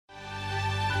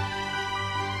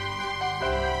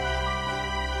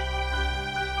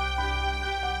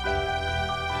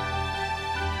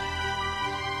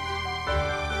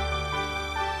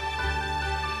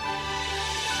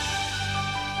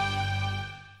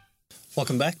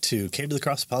Welcome back to Cave to the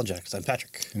Cross Apologetics. I'm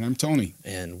Patrick. And I'm Tony.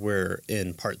 And we're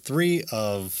in part 3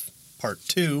 of part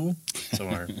 2. So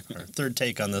our third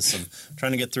take on this of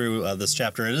trying to get through this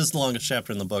chapter. It is the longest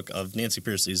chapter in the book of Nancy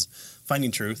Pearcey's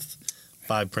Finding Truth,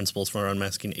 5 Principles for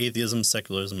Unmasking Atheism,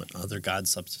 Secularism, and Other God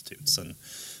Substitutes. And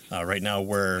right now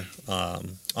we're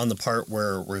on the part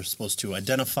where we're supposed to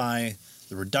identify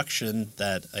the reduction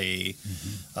that a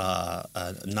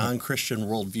non-Christian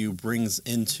worldview brings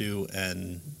into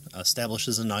and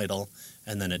establishes an idol,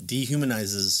 and then it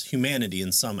dehumanizes humanity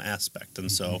in some aspect. And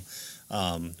so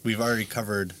we've already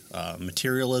covered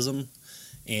materialism,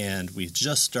 and we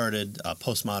just started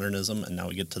postmodernism, and now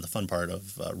we get to the fun part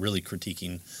of really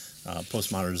critiquing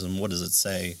postmodernism. What does it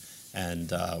say?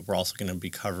 And we're also going to be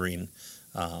covering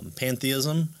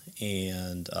pantheism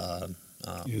and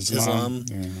Islam,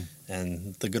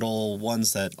 and the good old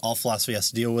ones that all philosophy has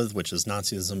to deal with, which is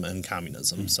Nazism and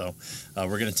communism. So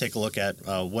we're going to take a look at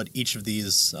what each of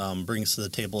these brings to the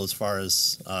table as far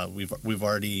as we've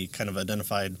already kind of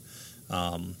identified,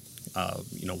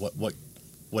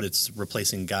 what it's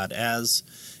replacing God as,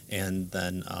 and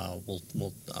then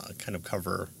we'll kind of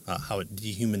cover how it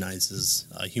dehumanizes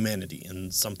humanity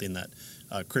and something that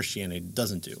Christianity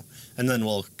doesn't do. And then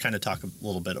we'll kind of talk a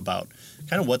little bit about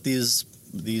kind of what these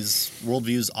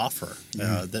worldviews offer.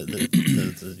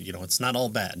 It's not all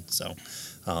bad. So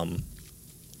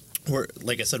we're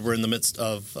in the midst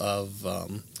of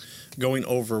going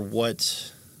over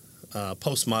what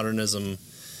postmodernism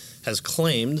has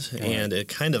claimed, and it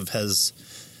kind of has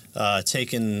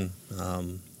taken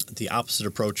the opposite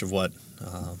approach of what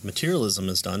materialism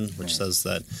has done, which says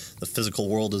that the physical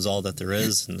world is all that there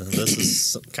is. And this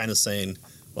is kind of saying,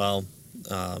 well,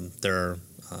 there are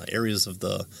areas of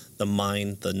the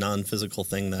mind, the non-physical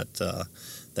thing that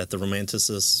the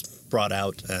Romanticists brought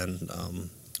out and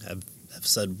have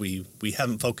said we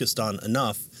haven't focused on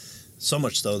enough, so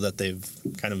much so that they've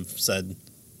kind of said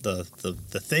the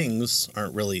things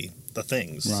aren't really the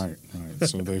things. Right.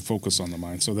 So they focus on the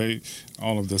mind. So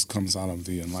all of this comes out of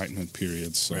the Enlightenment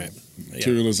period. So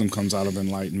materialism comes out of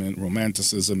Enlightenment.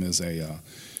 Romanticism is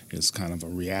kind of a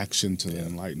reaction to the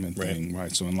Enlightenment thing,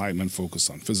 right? So Enlightenment focused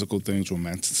on physical things.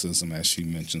 Romanticism, as she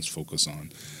mentions, focus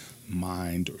on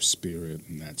mind or spirit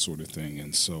and that sort of thing.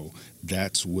 And so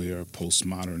that's where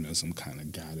postmodernism kind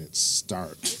of got its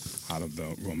start out of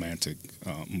the Romantic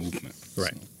movement.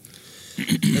 Right. So.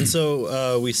 And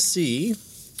so we see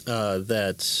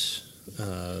that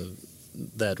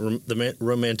the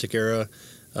Romantic era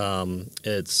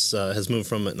has moved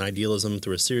from an idealism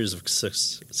through a series of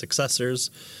successors,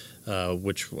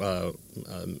 which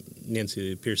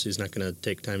Nancy Pearcey is not going to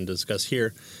take time to discuss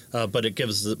here, but it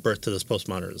gives birth to this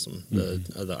postmodernism.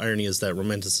 The irony is that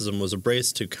Romanticism was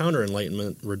embraced to counter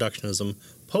Enlightenment reductionism.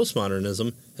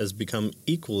 Postmodernism has become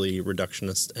equally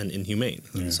reductionist and inhumane.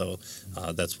 And so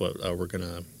that's what we're going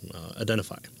to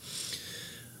identify.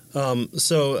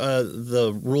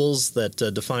 The rules that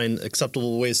define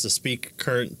acceptable ways to speak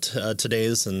current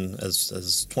today's, and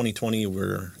as 2020,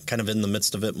 we're kind of in the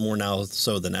midst of it more now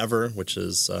so than ever, which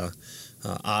is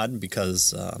odd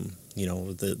because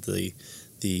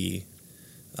the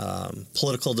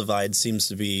political divide seems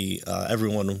to be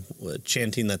everyone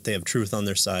chanting that they have truth on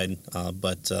their side,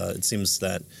 but it seems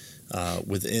that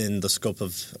within the scope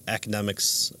of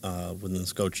academics, within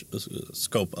the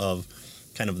scope of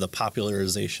kind of the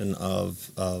popularization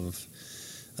of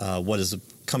what is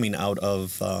coming out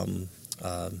of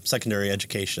secondary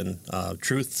education,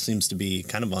 truth seems to be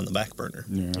kind of on the back burner.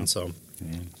 And so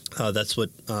that's what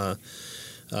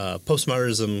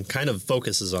postmodernism kind of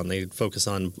focuses on. They focus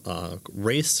on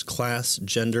race, class,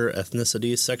 gender,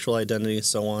 ethnicity, sexual identity,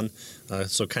 so on.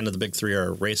 So kind of the big three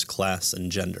are race, class, and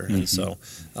gender. And so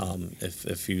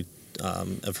if you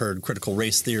have heard critical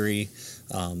race theory,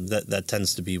 that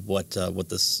tends to be what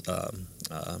this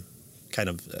kind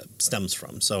of stems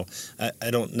from. So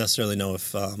I don't necessarily know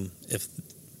if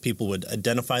people would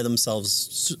identify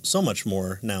themselves so much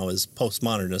more now as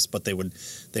postmodernists, but they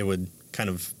would kind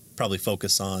of probably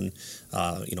focus on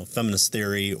feminist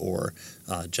theory or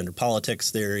gender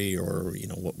politics theory or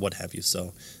what have you.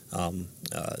 So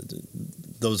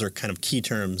those are kind of key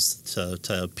terms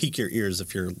to pique your ears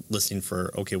if you're listening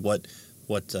for what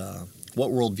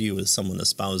worldview is someone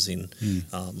espousing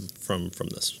from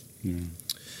this.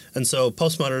 And so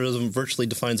postmodernism virtually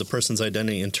defines a person's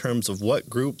identity in terms of what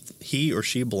group he or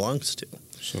she belongs to.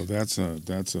 So that's an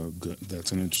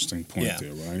interesting point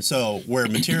there, right? So where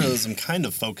materialism kind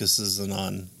of focuses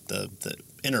on the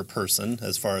inner person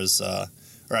as far as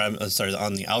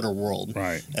on the outer world,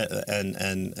 right? And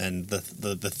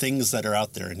the things that are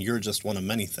out there, and you're just one of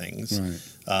many things.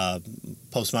 Right.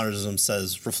 Postmodernism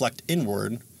says reflect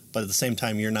inward, but at the same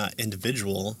time, you're not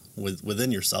individual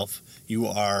within yourself. You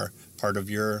are part of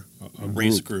your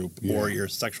race group or your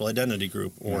sexual identity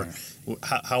group, or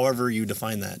however you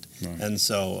define that. Right. And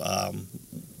so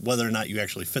whether or not you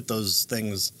actually fit those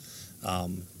things,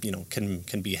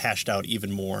 can be hashed out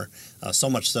even more. So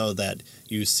much so that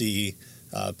you see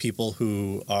people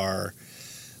who are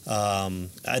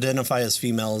identify as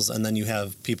females, and then you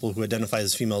have people who identify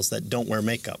as females that don't wear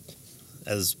makeup,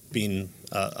 as being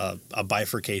a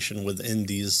bifurcation within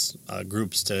these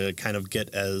groups to kind of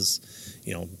get as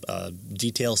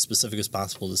detail specific as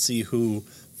possible to see who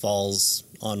falls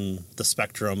on the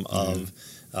spectrum of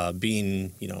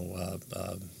being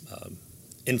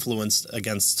influenced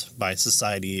against by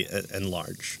society at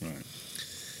large. Right.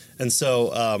 And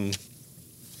so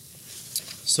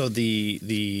so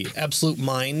the absolute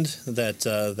mind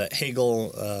that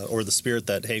Hegel or the spirit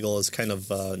that Hegel is kind of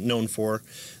known for,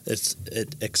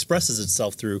 it expresses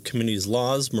itself through community's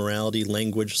laws, morality,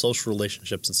 language, social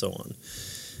relationships, and so on.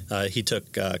 He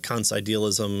took Kant's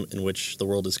idealism, in which the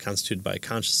world is constituted by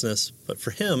consciousness, but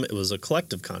for him it was a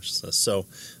collective consciousness. So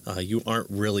you aren't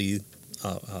really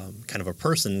kind of a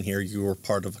person here; you are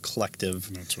part of a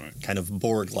collective. That's right. Kind of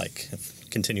Borg-like.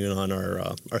 Continuing on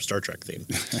our Star Trek theme,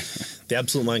 the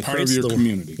absolute mind part creates of your the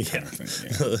community. Kind of thing,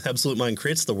 The absolute mind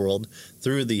creates the world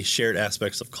through the shared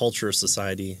aspects of culture,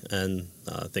 society, and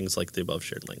things like the above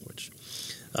shared language.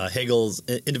 Hegel's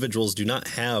individuals do not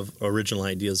have original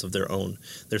ideas of their own.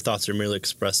 Their thoughts are merely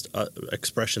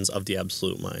expressions of the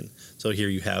absolute mind. So here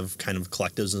you have kind of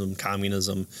collectivism,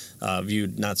 communism,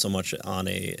 viewed not so much on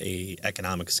a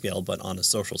economic scale, but on a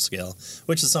social scale,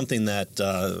 which is something that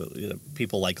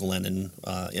people like Lenin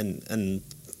and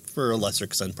for a lesser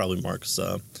extent probably Marx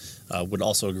would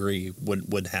also agree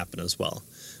would happen as well.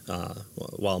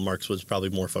 While Marx was probably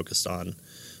more focused on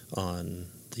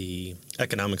the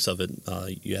economics of it,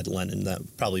 you had Lenin that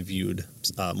probably viewed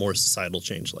more societal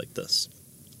change like this.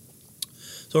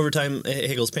 So over time,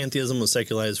 Hegel's pantheism was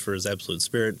secularized for his absolute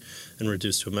spirit and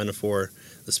reduced to a metaphor,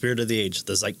 the spirit of the age,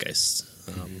 the zeitgeist,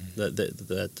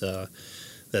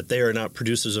 that they are not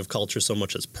producers of culture so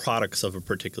much as products of a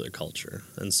particular culture.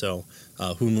 And so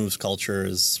who moves culture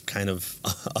is kind of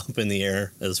up in the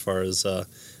air as far as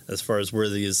where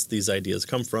these ideas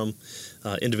come from.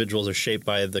 Individuals are shaped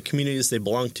by the communities they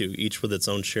belong to, each with its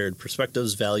own shared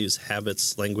perspectives, values,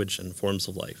 habits, language, and forms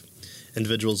of life.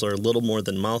 Individuals are little more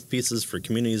than mouthpieces for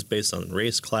communities based on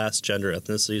race, class, gender,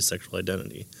 ethnicity, sexual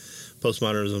identity.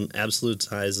 Postmodernism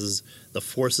absolutizes the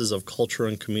forces of culture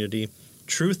and community.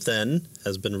 Truth, then,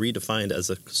 has been redefined as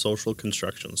a social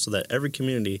construction so that every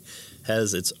community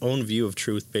has its own view of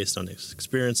truth based on its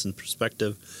experience and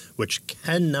perspective, which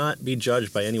cannot be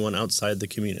judged by anyone outside the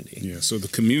community. Yeah, so the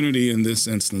community in this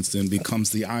instance then becomes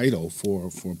the idol for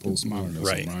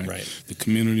postmodernism, right? The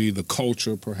community, the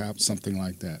culture, perhaps, something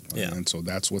like that. Right? Yeah. And so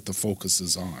that's what the focus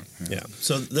is on. Yeah.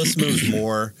 So this moves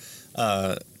more,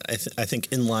 I think,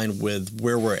 in line with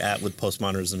where we're at with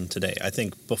postmodernism today. I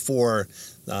think before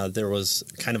there was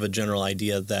kind of a general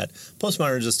idea that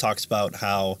postmodernism just talks about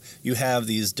how you have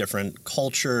these different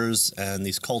cultures, and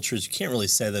these cultures, you can't really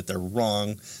say that they're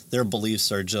wrong. Their beliefs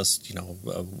are just,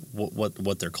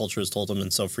 what their culture has told them.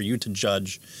 And so for you to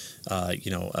judge,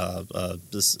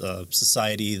 this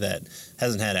society that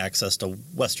hasn't had access to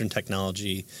Western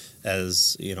technology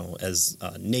as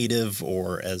native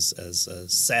or as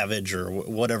savage or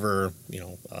whatever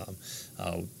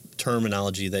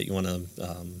terminology that you want to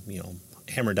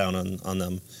hammer down on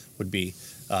them would be,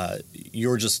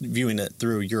 you're just viewing it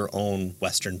through your own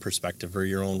Western perspective or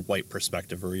your own white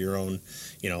perspective or your own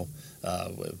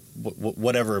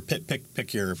whatever.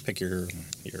 Pick your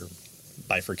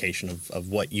bifurcation of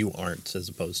what you aren't as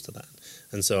opposed to that.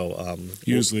 And so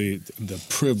usually the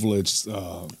privileged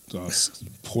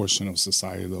portion of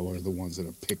society, though, are the ones that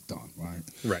are picked on, right?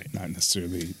 Right. Not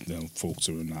necessarily the folks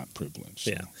who are not privileged.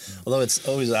 Yeah. Although it's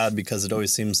always odd because it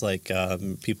always seems like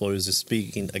people are just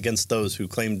speaking against those who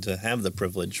claim to have the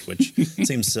privilege, which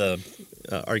seems to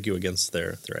argue against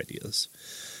their ideas.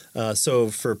 So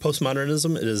for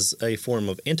postmodernism, it is a form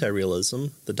of anti-realism,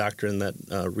 the doctrine that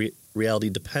reality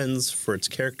depends for its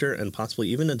character and possibly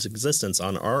even its existence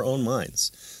on our own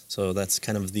minds. So that's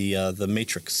kind of the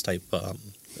Matrix type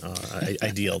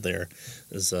ideal there.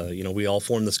 Is we all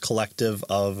form this collective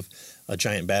of a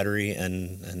giant battery,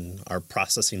 and our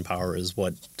processing power is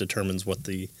what determines what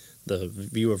the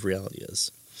view of reality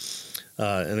is.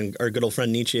 And our good old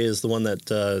friend Nietzsche is the one that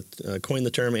coined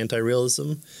the term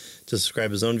anti-realism to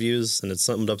describe his own views, and it's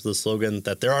summed up to the slogan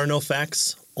that there are no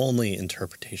facts, only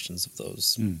interpretations of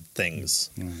those things.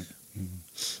 Right.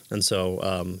 And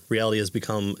so reality has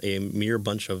become a mere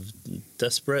bunch of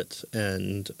desperate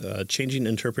and changing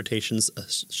interpretations, a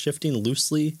shifting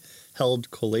loosely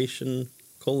held coalition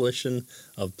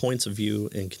of points of view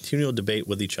and continual debate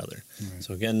with each other. Right.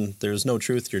 So again, there's no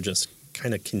truth. You're just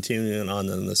kind of continuing on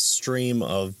in this stream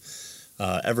of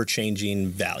ever-changing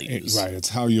values. Right. It's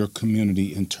how your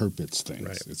community interprets things.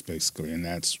 Right. It's basically, and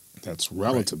that's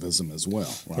relativism as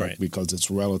well, right? Because it's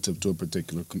relative to a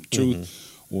particular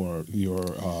truth. Or your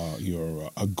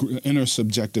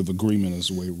intersubjective agreement, is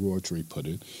the way Rotary put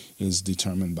it, is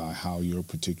determined by how your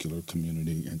particular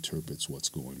community interprets what's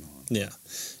going on.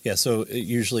 Yeah. So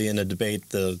usually in a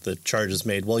debate, the charge is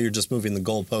made, well, you're just moving the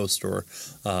goalpost, or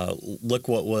look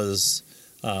what was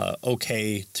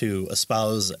okay to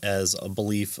espouse as a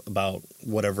belief about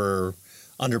whatever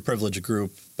underprivileged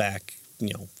group back,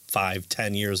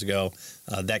 5-10 years ago,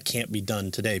 that can't be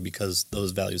done today because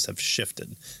those values have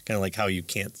shifted. Kind of like how you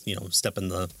can't, step in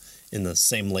the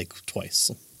same lake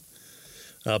twice.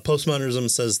 Postmodernism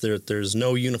says there's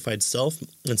no unified self.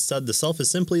 Instead, the self is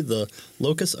simply the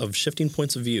locus of shifting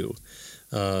points of view.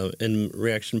 In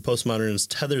reaction, postmodernism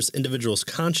tethers individuals'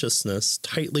 consciousness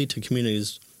tightly to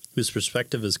communities whose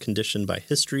perspective is conditioned by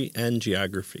history and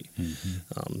geography.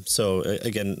 So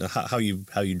again, how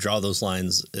you draw those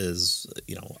lines is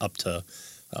up to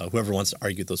whoever wants to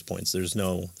argue those points. There's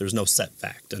no set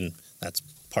fact, and that's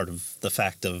part of the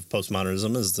fact of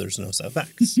postmodernism is there's no set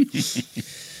facts.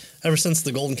 Ever since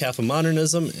the golden calf of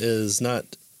modernism is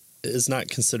not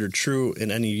considered true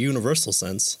in any universal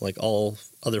sense, like all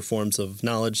other forms of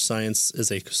knowledge, science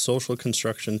is a social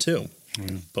construction too.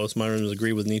 Postmodernists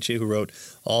agree with Nietzsche, who wrote,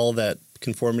 all that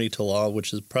conformity to law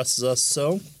which oppresses us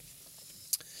so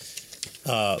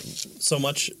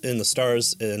much in the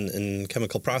stars and in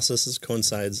chemical processes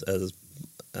coincides as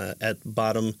at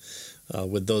bottom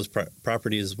with those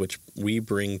properties which we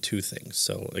bring to things.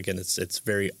 So again, it's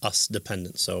very us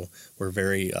dependent. So we're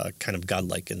very kind of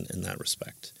godlike in that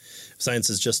respect. If science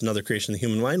is just another creation of the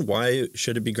human mind, why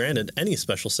should it be granted any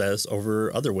special status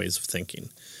over other ways of thinking?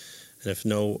 And if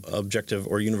no objective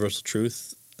or universal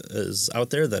truth is out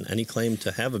there, then any claim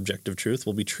to have objective truth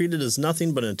will be treated as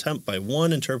nothing but an attempt by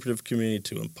one interpretive community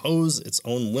to impose its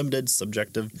own limited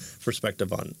subjective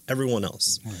perspective on everyone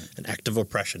else. An act of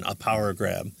oppression, a power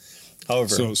grab.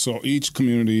 However, so each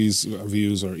community's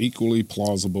views are equally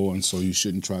plausible, and so you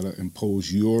shouldn't try to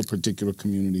impose your particular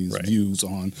community's views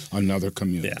on another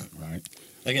community, right?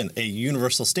 Again, a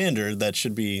universal standard that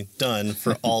should be done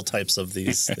for all types of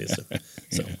these.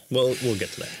 So we'll get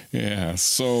to that. Yeah.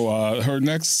 So her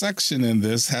next section in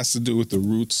this has to do with the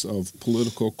roots of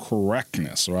political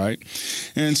correctness, right?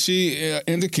 And she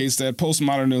indicates that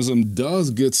postmodernism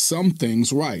does get some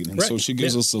things right. And so she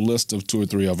gives us a list of 2 or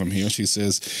 3 of them here. She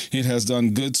says it has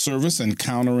done good service in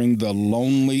countering the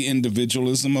lonely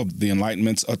individualism of the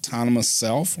Enlightenment's autonomous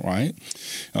self, right?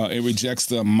 It rejects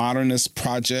the modernist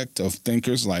project of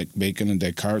thinkers like Bacon and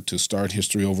Descartes to start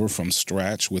history over from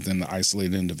scratch within the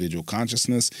isolated individual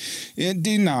consciousness. It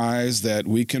denies that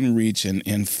we can reach an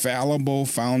infallible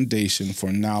foundation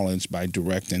for knowledge by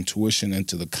direct intuition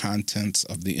into the contents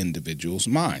of the individual's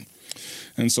mind.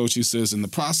 And so she says, in the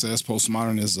process,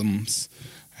 postmodernisms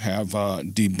have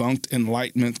debunked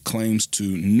Enlightenment claims to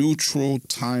neutral,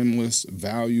 timeless,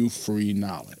 value-free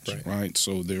knowledge, right?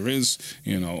 So there is,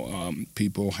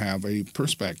 people have a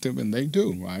perspective, and they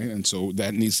do, right? And so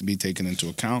that needs to be taken into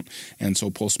account. And so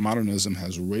postmodernism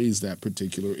has raised that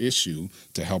particular issue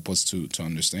to help us to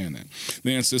understand that.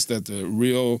 They insist that the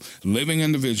real living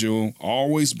individual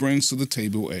always brings to the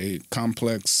table a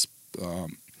complex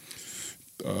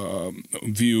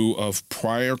view of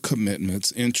prior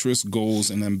commitments, interests,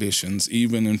 goals, and ambitions,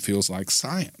 even in fields like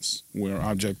science, where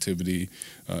objectivity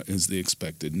is the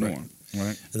expected norm.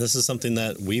 Right. And this is something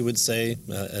that we would say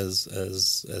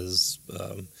as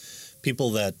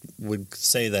people that would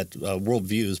say that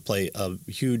worldviews play a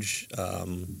huge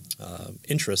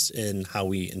interest in how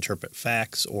we interpret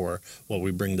facts or what we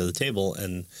bring to the table,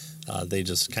 and they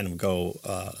just kind of go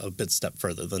a bit step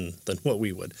further than what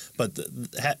we would. But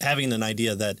having an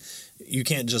idea that you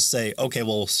can't just say, okay,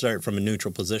 well, we'll start from a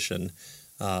neutral position.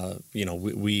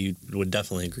 We would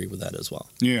definitely agree with that as well.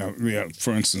 Yeah.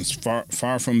 For instance,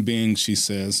 far from being, she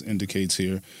says, indicates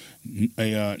here,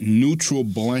 a neutral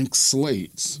blank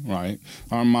slates, right?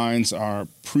 Our minds are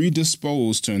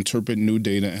predisposed to interpret new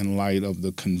data in light of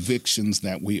the convictions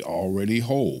that we already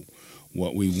hold,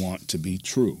 what we want to be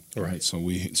true, right? So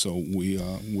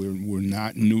we're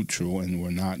not neutral and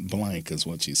we're not blank, is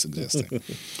what she's suggesting.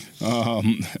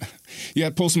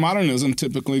 Yet postmodernism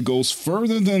typically goes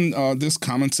further than this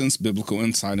common sense biblical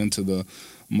insight into the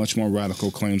much more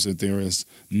radical, claims that there is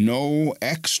no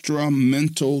extra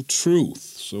mental truth.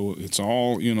 So it's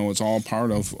all, it's all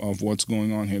part of what's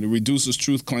going on here. It reduces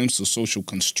truth claims to social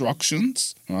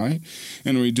constructions, right?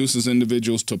 And it reduces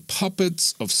individuals to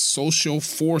puppets of social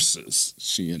forces,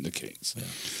 she indicates. Yeah.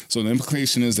 So the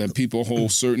implication is that people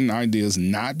hold certain ideas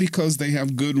not because they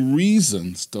have good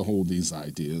reasons to hold these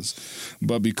ideas,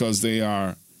 but because they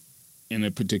are in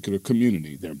a particular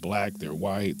community. They're black, they're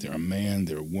white, they're a man,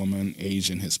 they're a woman,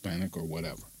 Asian, Hispanic, or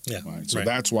whatever. Yeah. Right? So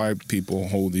that's why people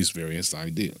hold these various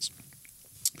ideas.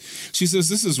 She says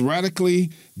this is radically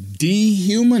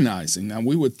dehumanizing. Now,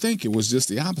 we would think it was just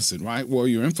the opposite, right? Well,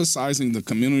 you're emphasizing the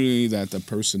community that the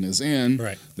person is in.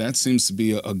 Right. That seems to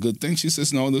be a good thing. She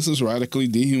says, no, this is radically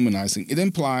dehumanizing. It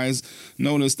implies,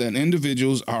 notice, that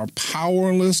individuals are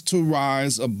powerless to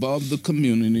rise above the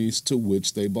communities to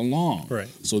which they belong. Right.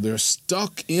 So they're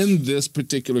stuck in this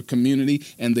particular community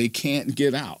and they can't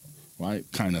get out. Right,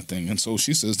 kind of thing. And so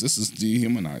she says this is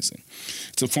dehumanizing.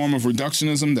 It's a form of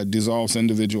reductionism that dissolves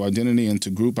individual identity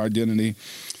into group identity.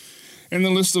 And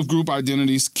the list of group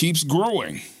identities keeps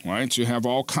growing, right? You have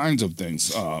all kinds of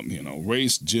things,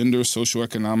 race, gender,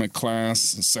 socioeconomic class,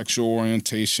 sexual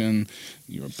orientation,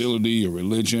 your ability, your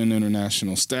religion,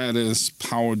 international status,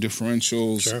 power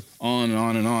differentials, sure. On and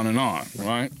on and on and on,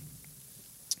 right?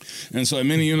 And so at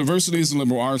many universities, the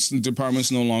liberal arts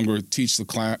departments no longer teach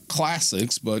the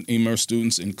classics, but immerse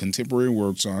students in contemporary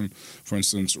works on, for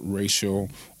instance, racial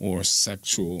or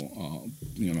sexual,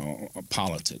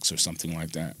 politics or something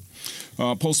like that.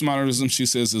 Postmodernism, she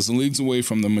says, is leagues away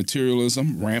from the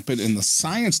materialism rampant in the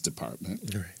science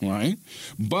department, right?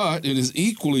 But it is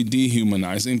equally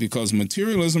dehumanizing because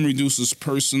materialism reduces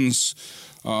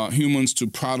humans to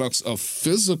products of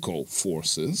physical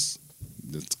forces,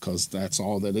 because that's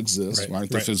all that exists, right?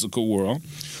 The physical world.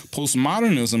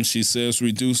 Postmodernism, she says,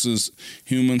 reduces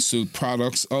humans to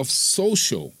products of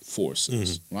social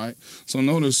forces, right? So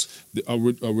notice a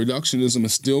reductionism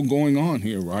is still going on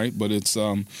here, right? But it's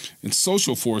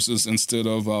social forces instead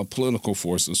of political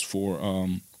forces for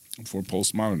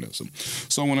postmodernism.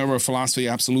 So whenever a philosophy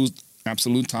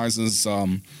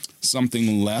absolutizes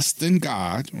something less than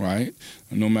God, right?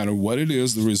 No matter what it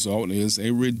is, the result is a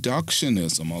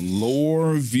reductionism, a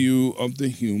lower view of the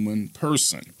human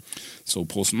person. So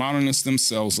postmodernists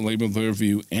themselves label their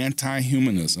view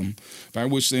anti-humanism, by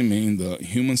which they mean the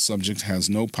human subject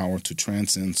has no power to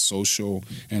transcend social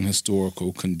and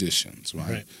historical conditions,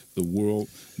 right? The world,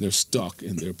 they're stuck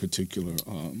in their particular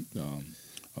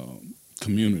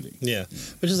community. Yeah,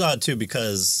 which is odd, too,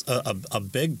 because a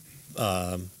big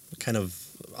kind of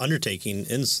undertaking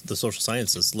in the social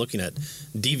sciences looking at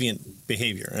deviant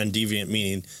behavior, and deviant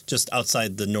meaning just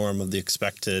outside the norm of the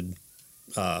expected,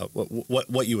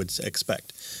 what you would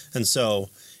expect. And so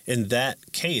in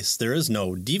that case, there is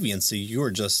no deviancy. You're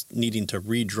just needing to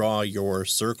redraw your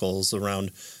circles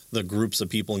around the groups of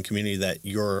people and community that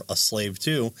you're a slave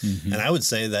to. Mm-hmm. And I would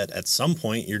say that at some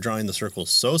point you're drawing the circles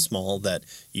so small that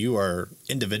you are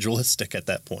individualistic at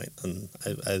that point. And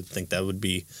I think that would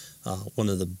be one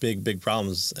of the big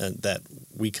problems that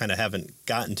we kind of haven't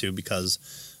gotten to, because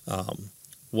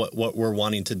what we're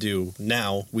wanting to do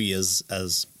now, we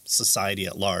as society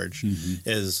at large,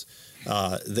 is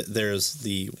there's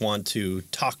the want to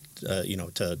talk,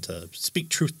 to speak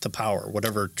truth to power.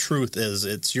 Whatever truth is,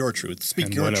 it's your truth. Speak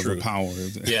and your whatever truth. Power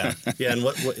is. Yeah, and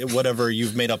whatever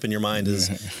you've made up in your mind is,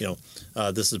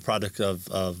 this is a product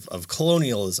of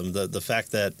colonialism. The fact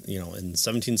that in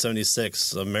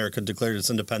 1776 America declared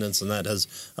its independence, and that has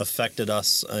affected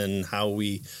us in how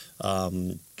we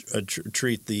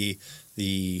treat the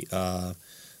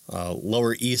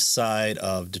Lower East Side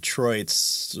of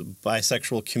Detroit's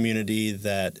bisexual community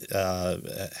that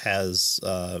has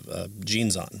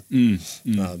jeans on,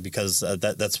 because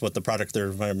that's what the product of their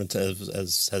environment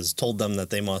has told them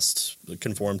that they must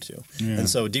conform to. Yeah. And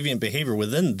so deviant behavior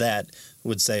within that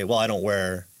would say, well, I don't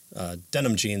wear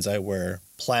denim jeans, I wear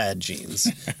plaid jeans,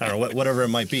 I don't know, whatever it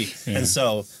might be. Yeah. And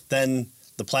so then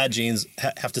the plaid jeans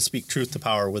have to speak truth to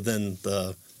power within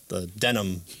the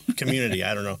denim community.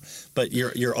 I don't know, but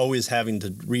you're always having to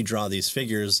redraw these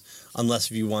figures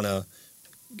unless you want to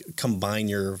combine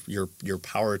your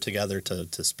power together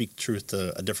to speak truth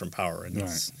to a different power, and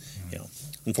you know,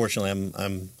 unfortunately,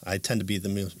 I tend to be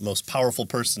the most powerful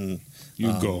person.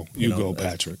 You go,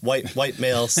 Patrick. White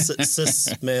male,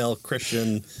 cis male,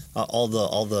 Christian, all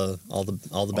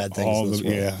the bad things.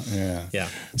 Yeah.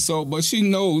 So, but she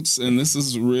notes, and this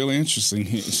is really interesting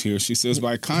here. She says,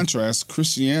 by contrast,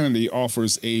 Christianity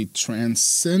offers a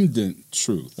transcendent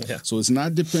truth. Yeah. So it's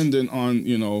not dependent on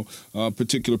a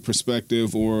particular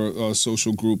perspective or a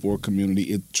social group or community.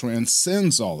 It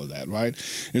transcends all of that, right?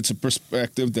 It's a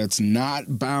perspective that's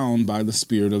not bound by the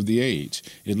spirit of the age.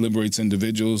 It liberates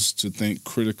individuals to think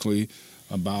critically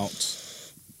about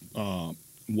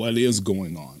what is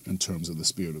going on in terms of the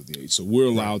spirit of the age. So we're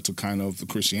allowed to kind of,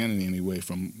 Christianity anyway,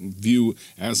 from view,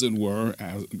 as it were,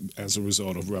 as a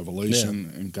result of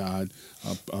revelation and God,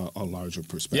 a larger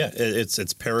perspective. Yeah, it's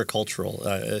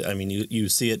paracultural. I mean, you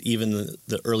see it even in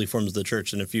the early forms of the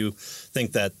church. And if you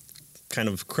think that kind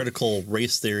of critical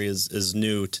race theory is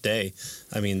new today,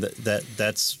 I mean,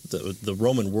 that's the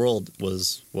Roman world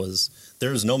was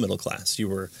there was no middle class. You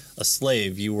were a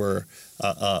slave. You were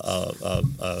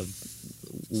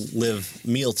live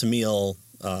meal to meal,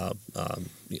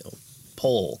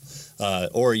 pole,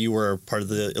 or you were part of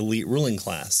the elite ruling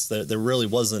class. There really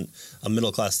wasn't a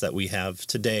middle class that we have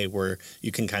today, where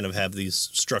you can kind of have these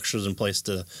structures in place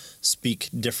to speak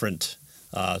different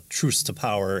truths to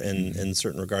power in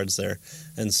certain regards there.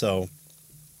 And so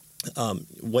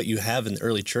what you have in the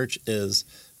early church is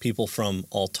people from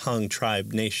all tongue,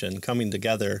 tribe, nation coming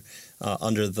together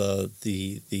under the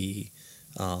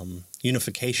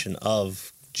unification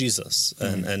of Jesus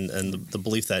and the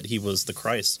belief that he was the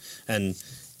Christ. And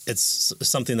it's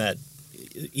something that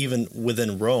even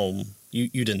within Rome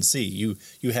you didn't see. You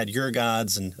had your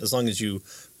gods, and as long as you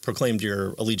proclaimed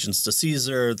your allegiance to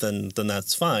Caesar, then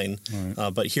that's fine.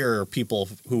 Right. But here are people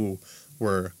who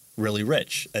were really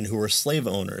rich and who were slave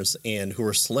owners and who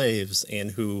were slaves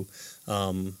and who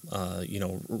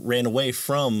ran away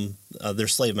from their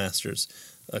slave masters,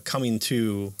 coming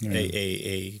to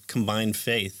a combined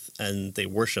faith, and they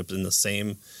worshipped in the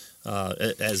same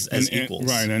as equals.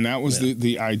 Right, and that was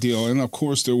the ideal. And of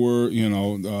course, there were,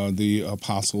 the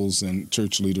apostles and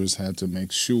church leaders had to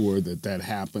make sure that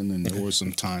happened, and there were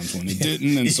some times when it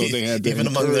didn't, and so they had to even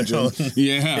among their own.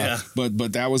 Yeah.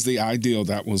 But that was the ideal.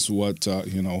 That was what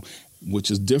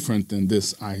which is different than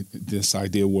this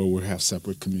idea where we have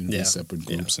separate communities, separate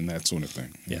groups, and that sort of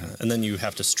thing. Yeah, and then you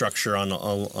have to structure on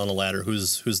a ladder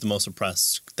who's the most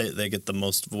oppressed. They get the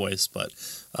most voice. But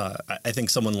I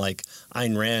think someone like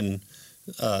Ayn Rand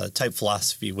type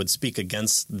philosophy would speak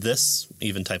against this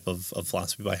even type of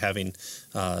philosophy by having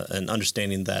an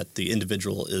understanding that the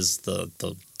individual is the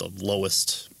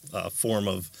lowest form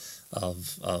of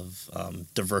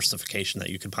diversification that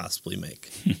you could possibly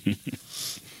make.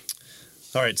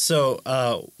 All right, so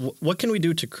what can we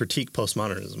do to critique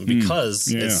postmodernism?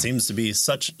 Because it seems to be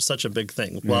such a big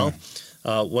thing. Well,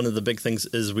 one of the big things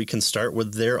is we can start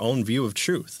with their own view of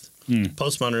truth.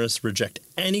 Postmodernists reject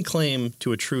any claim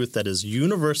to a truth that is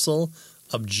universal,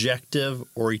 objective,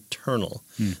 or eternal.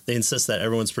 They insist that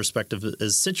everyone's perspective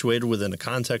is situated within a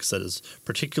context that is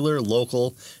particular,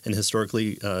 local, and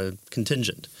historically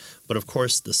contingent. But of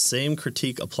course, the same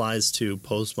critique applies to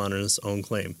postmodernists' own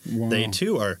claim. Wow. They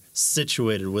too are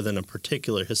situated within a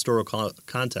particular historical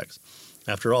context.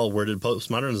 After all, where did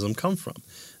postmodernism come from?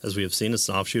 As we have seen, it's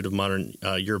an offshoot of modern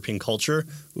European culture.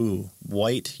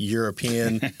 White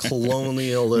European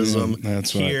colonialism.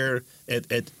 That's here. Right.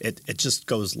 It just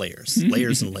goes layers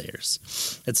and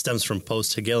layers. It stems from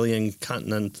post-Hegelian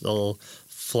continental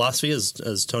philosophy,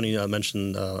 as Tony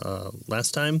mentioned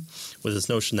last time, with this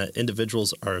notion that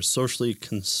individuals are socially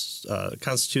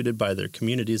constituted by their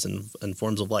communities and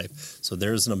forms of life. So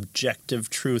there's an objective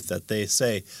truth that they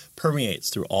say permeates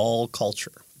through all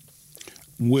culture.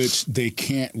 Which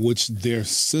their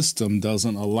system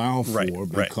doesn't allow for,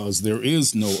 because there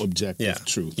is no objective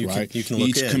truth, right?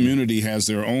 Each community has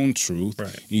their own truth.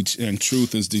 Right. And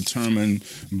truth is determined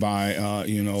by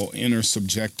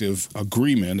intersubjective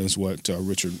agreement, is what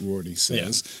Richard Rorty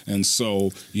says. Yeah. And so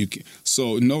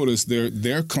notice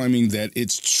they're claiming that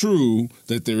it's true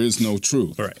that there is no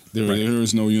truth. Right. There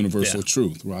is no universal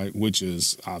truth, right? Which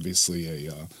is obviously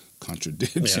a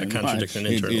contradiction. Yeah, contradiction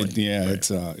internally.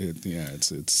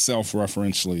 It's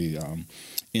self-referentially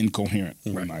incoherent,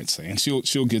 we might say. And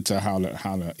she'll get to how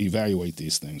to evaluate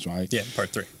these things, right? Yeah, part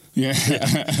 3. Yeah.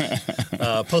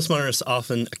 Postmodernists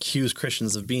often accuse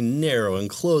Christians of being narrow and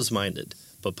closed-minded,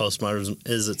 but postmodernism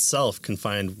is itself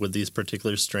confined with these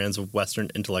particular strands of Western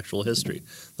intellectual history.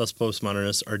 Thus,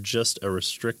 postmodernists are just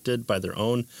restricted by their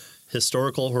own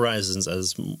historical horizons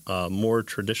as more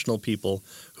traditional people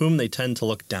whom they tend to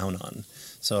look down on.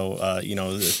 So,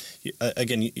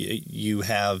 again, you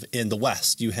have in the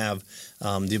West, you have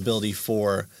the ability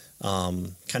for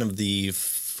kind of the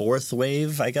fourth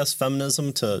wave, I guess,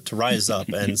 feminism to rise up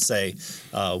and say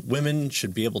women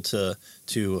should be able to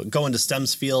go into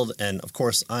STEM's field. And, of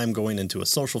course, I'm going into a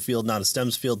social field, not a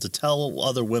STEM's field, to tell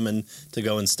other women to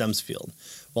go in STEM's field.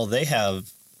 Well, they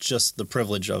have just the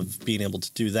privilege of being able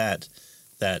to do that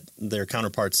their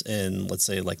counterparts in, let's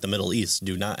say, like the Middle East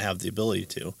do not have the ability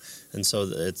to. And so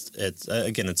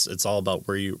it's all about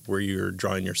where you're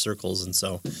drawing your circles. And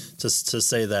so to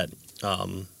say that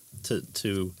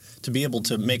to be able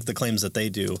to make the claims that they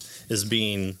do is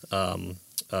being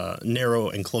narrow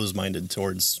and closed-minded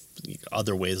towards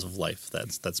other ways of life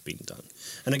that's being done.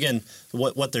 And again,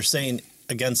 what they're saying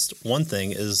against one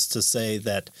thing is to say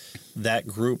that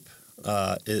group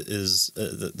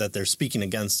that they're speaking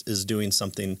against is doing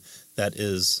something that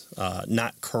is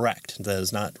not correct, that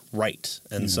is not right.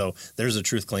 And so there's a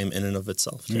truth claim in and of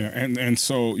itself, too. Yeah, and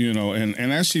so,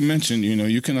 and as she mentioned,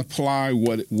 you can apply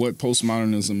what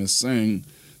postmodernism is saying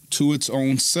to its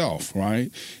own self,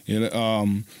 right?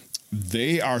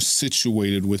 They are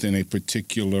situated within a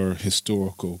particular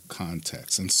historical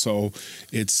context. And so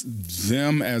it's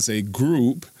them as a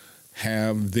group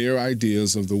have their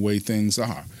ideas of the way things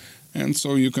are. And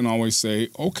so you can always say,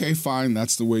 okay, fine,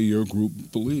 that's the way your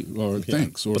group believes or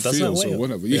thinks or feels or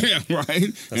whatever. Yeah,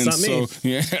 right. That's not me.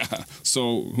 Yeah.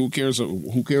 So who cares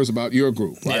about your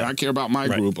group? Right? I care about my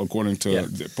group according to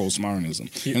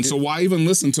postmodernism. And so why even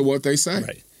listen to what they say?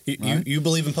 Right. You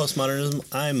believe in postmodernism.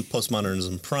 I'm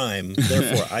postmodernism prime.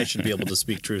 Therefore, I should be able to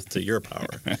speak truth to your power.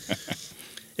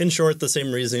 In short, the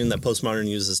same reasoning that postmodern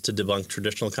uses to debunk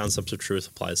traditional concepts of truth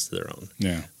applies to their own.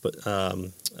 Yeah. But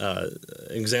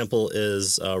example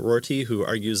is Rorty, who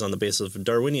argues on the basis of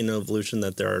Darwinian evolution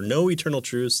that there are no eternal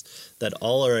truths, that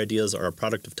all our ideas are a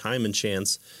product of time and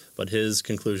chance, but his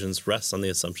conclusions rest on the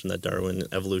assumption that Darwin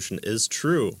evolution is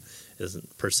true, is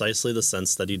precisely the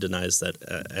sense that he denies that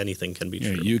anything can be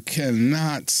true. You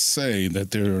cannot say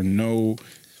that there are no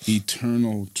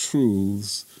eternal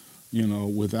truths,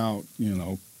 without,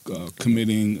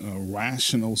 committing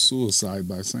rational suicide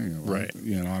by saying it. Right?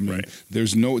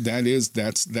 There's no,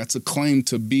 that's a claim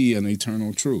to be an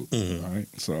eternal truth, right?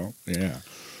 So, yeah.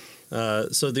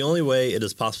 So the only way it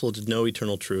is possible to know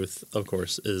eternal truth, of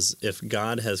course, is if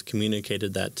God has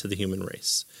communicated that to the human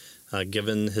race,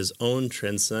 given his own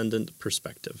transcendent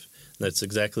perspective. That's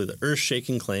exactly the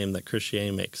earth-shaking claim that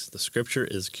Christianity makes. The Scripture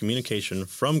is communication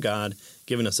from God,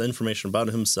 giving us information about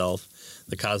himself,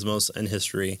 the cosmos, and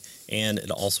history, and it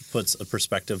also puts a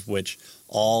perspective which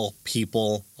all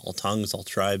people, all tongues, all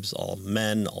tribes, all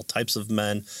men, all types of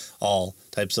men, all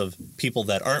types of people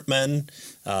that aren't men,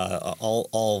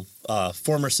 all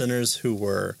former sinners who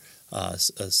were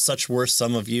such were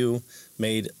some of you,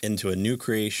 made into a new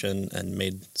creation and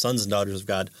made sons and daughters of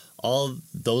God. All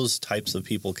those types of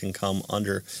people can come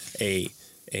under a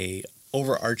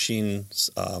overarching,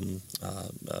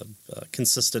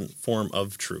 consistent form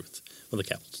of truth with a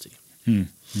capital T.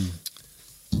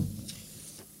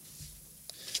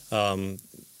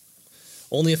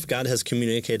 Only if God has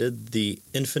communicated the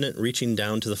infinite reaching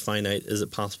down to the finite is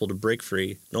it possible to break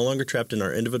free, no longer trapped in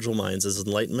our individual minds as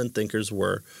Enlightenment thinkers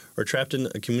were, or trapped in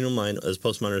a communal mind as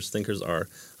postmodernist thinkers are.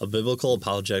 A biblical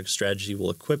apologetic strategy will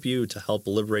equip you to help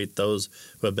liberate those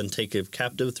who have been taken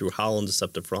captive through hollow and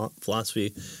deceptive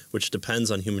philosophy, which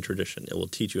depends on human tradition. It will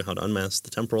teach you how to unmask the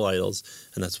temporal idols,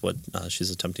 and that's what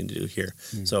she's attempting to do here.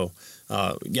 So,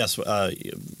 yes,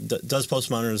 does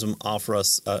postmodernism offer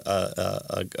us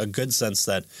a good sense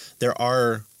that there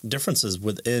are differences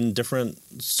within different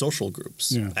social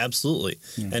groups? Absolutely.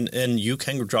 And you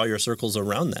can draw your circles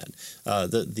around that.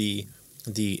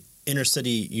 The inner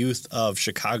city youth of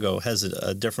Chicago has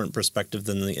a different perspective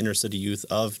than the inner city youth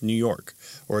of New York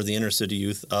or the inner city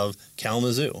youth of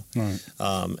Kalamazoo.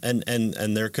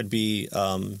 And there could be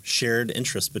shared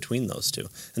interests between those two.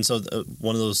 And so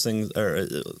one of those things,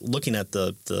 looking at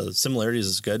the similarities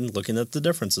is good, and looking at the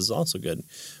differences is also good.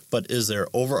 But is there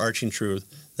overarching truth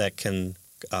that can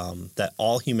that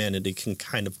all humanity can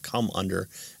kind of come under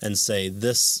and say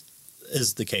this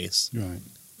is the case? Right.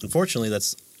 Unfortunately,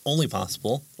 that's only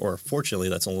possible, or fortunately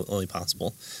that's only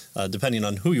possible, depending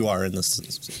on who you are in this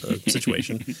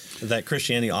situation, that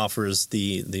Christianity offers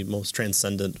the most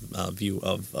transcendent view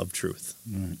of truth.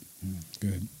 Right.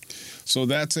 Good. So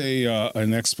that's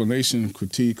an explanation and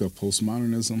critique of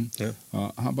postmodernism. Yeah.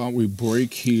 How about we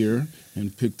break here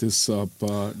and pick this up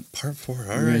Part 4.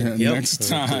 All right. next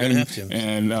time,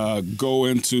 and go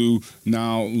into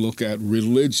now look at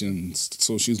religions.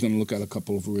 So she's going to look at a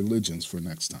couple of religions for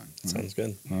next time. Sounds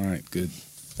good. All right. Good.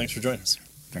 Thanks for joining us.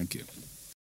 Thank you.